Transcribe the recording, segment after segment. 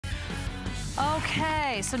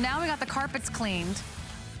Okay, so now we got the carpets cleaned.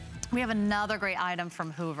 We have another great item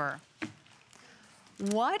from Hoover.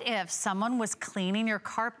 What if someone was cleaning your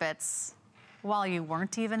carpets while you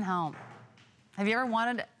weren't even home? Have you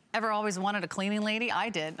ever always wanted a cleaning lady? I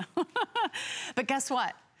did. But guess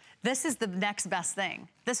what? This is the next best thing.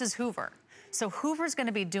 This is Hoover. So Hoover's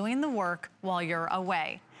gonna be doing the work while you're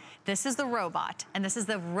away. This is the robot, and this is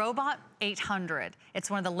the Robot 800.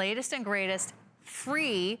 It's one of the latest and greatest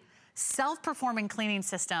free self-performing cleaning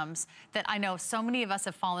systems that I know so many of us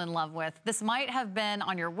have fallen in love with. This might have been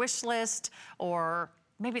on your wish list, or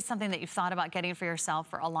maybe it's something that you've thought about getting for yourself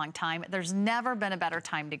for a long time. There's never been a better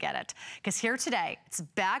time to get it, because here today, it's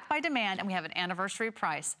backed by demand, and we have an anniversary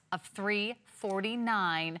price of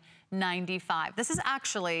 $349.95. This is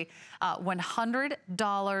actually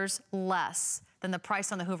 $100 less than the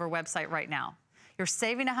price on the Hoover website right now. You're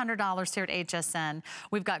saving $100 here at HSN.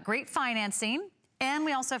 We've got great financing, and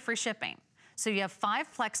we also have free shipping. So you have 5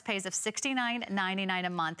 flex pays of $69.99 a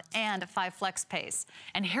month and 5 flex pays.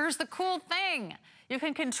 And here's the cool thing. You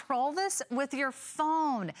can control this with your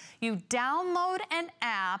phone. You download an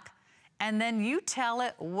app, and then you tell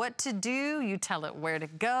it what to do. You tell it where to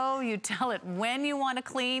go. You tell it when you want to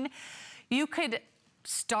clean. You could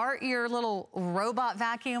start your little robot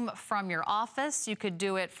vacuum from your office. You could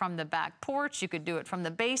do it from the back porch. You could do it from the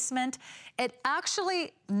basement. It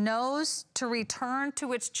actually knows to return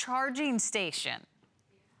to its charging station.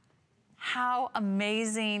 How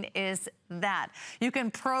amazing is that? You can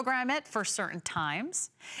program it for certain times.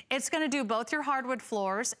 It's gonna do both your hardwood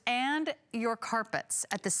floors and your carpets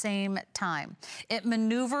at the same time. It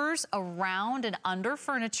maneuvers around and under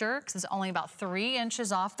furniture, because it's only about 3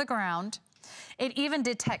 inches off the ground. It even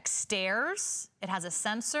detects stairs. It has a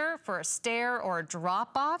sensor for a stair or a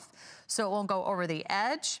drop off, so it won't go over the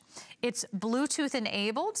edge. It's Bluetooth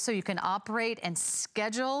enabled, so you can operate and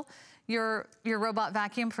schedule your robot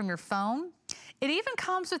vacuum from your phone. It even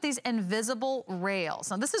comes with these invisible rails.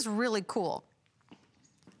 Now this is really cool.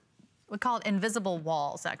 We call it invisible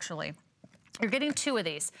walls, actually. You're getting 2 of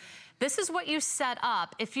these. This is what you set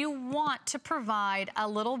up if you want to provide a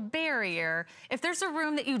little barrier if there's a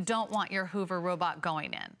room that you don't want your Hoover robot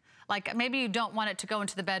going in. Like maybe you don't want it to go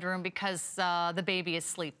into the bedroom because the baby is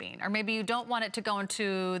sleeping, or maybe you don't want it to go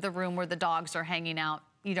into the room where the dogs are hanging out.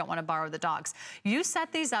 You don't want to borrow the dogs. You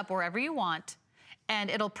set these up wherever you want, and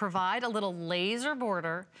it'll provide a little laser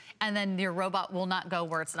border, and then your robot will not go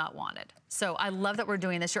where it's not wanted. So I love that we're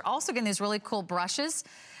doing this. You're also getting these really cool brushes.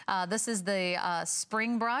 This is the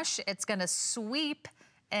spring brush. It's gonna sweep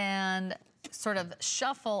and sort of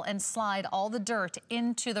shuffle and slide all the dirt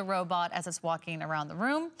into the robot as it's walking around the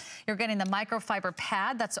room. You're getting the microfiber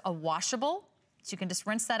pad that's a washable. So you can just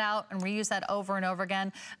rinse that out and reuse that over and over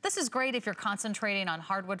again. This is great if you're concentrating on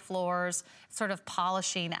hardwood floors, sort of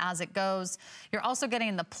polishing as it goes. You're also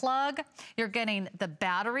getting the plug. You're getting the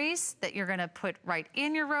batteries that you're gonna put right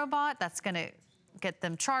in your robot. That's gonna get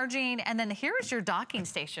them charging. And then here's your docking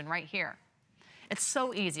station right here. It's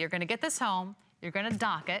so easy. You're gonna get this home, you're gonna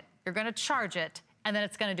dock it, you're gonna charge it, and then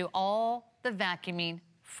it's gonna do all the vacuuming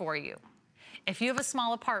for you. If you have a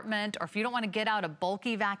small apartment, or if you don't want to get out a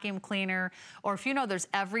bulky vacuum cleaner, or if you know there's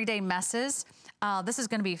everyday messes, this is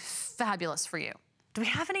going to be fabulous for you. Do we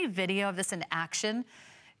have any video of this in action?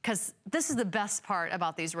 Because this is the best part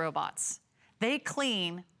about these robots. They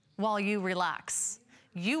clean while you relax.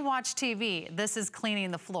 You watch TV, this is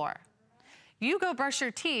cleaning the floor. You go brush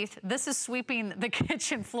your teeth, this is sweeping the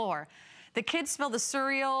kitchen floor. The kids spill the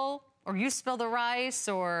cereal, or you spill the rice,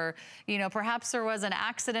 or perhaps there was an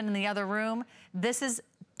accident in the other room. This is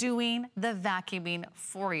doing the vacuuming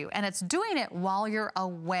for you, and it's doing it while you're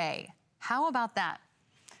away. How about that?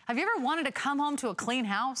 Have you ever wanted to come home to a clean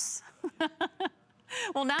house?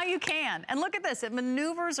 Well, now you can. And look at this, it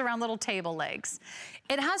maneuvers around little table legs.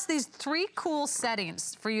 It has these 3 cool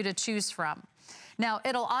settings for you to choose from. Now,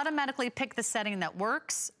 it'll automatically pick the setting that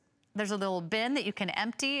works. There's a little bin that you can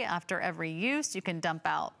empty after every use. You can dump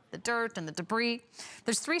out the dirt and the debris.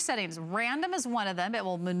 There's 3 settings. Random is one of them. It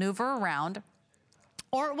will maneuver around.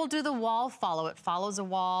 Or it will do the wall follow. It follows a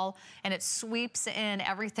wall, and it sweeps in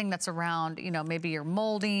everything that's around, maybe your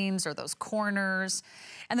moldings or those corners.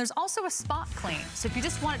 And there's also a spot clean. So if you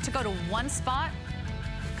just want it to go to one spot,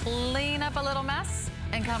 clean up a little mess,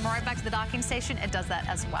 and come right back to the docking station, it does that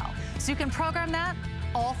as well. So you can program that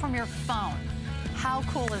all from your phone. How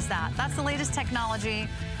cool is that? That's the latest technology.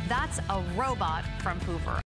 That's a robot from Hoover.